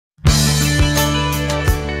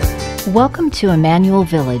Welcome to Immanuel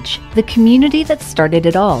Village, the community that started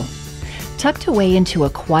it all. Tucked away into a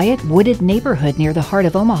quiet, wooded neighborhood near the heart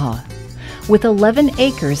of Omaha. With 11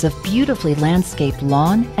 acres of beautifully landscaped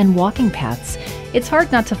lawn and walking paths, it's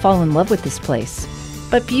hard not to fall in love with this place.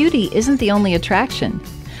 But beauty isn't the only attraction.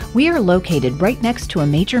 We are located right next to a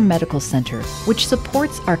major medical center, which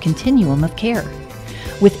supports our continuum of care.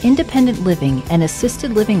 With independent living and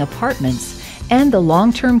assisted living apartments, and the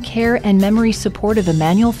long-term care and memory support of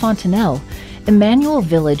Emmanuel Fontanelle, Immanuel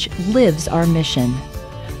Village lives our mission,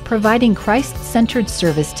 providing Christ-centered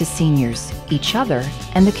service to seniors, each other,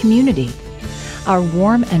 and the community. Our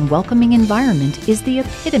warm and welcoming environment is the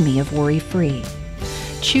epitome of worry-free.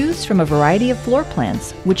 Choose from a variety of floor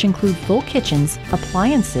plans, which include full kitchens,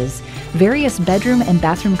 appliances, various bedroom and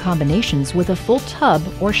bathroom combinations with a full tub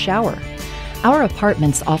or shower. Our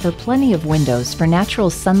apartments offer plenty of windows for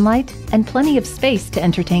natural sunlight and plenty of space to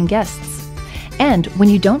entertain guests. And when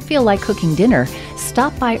you don't feel like cooking dinner,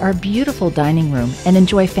 stop by our beautiful dining room and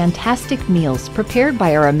enjoy fantastic meals prepared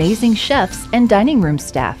by our amazing chefs and dining room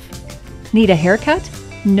staff. Need a haircut?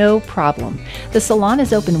 No problem. The salon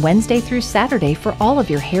is open Wednesday through Saturday for all of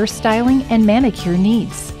your hairstyling and manicure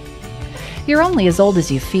needs. You're only as old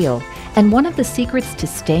as you feel, and one of the secrets to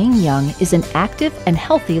staying young is an active and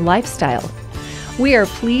healthy lifestyle. We are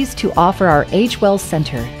pleased to offer our Age Well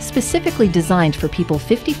Center, specifically designed for people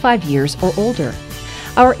 55 years or older.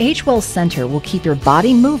 Our Age Well Center will keep your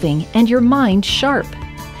body moving and your mind sharp.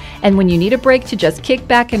 And when you need a break to just kick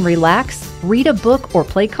back and relax, read a book or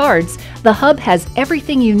play cards, the Hub has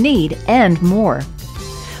everything you need and more.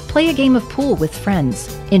 Play a game of pool with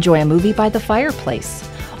friends, enjoy a movie by the fireplace,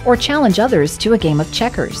 or challenge others to a game of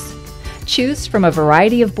checkers. Choose from a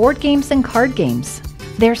variety of board games and card games.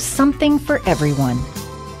 There's something for everyone.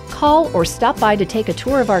 Call or stop by to take a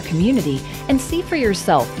tour of our community and see for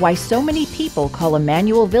yourself why so many people call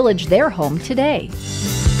Immanuel Village their home today.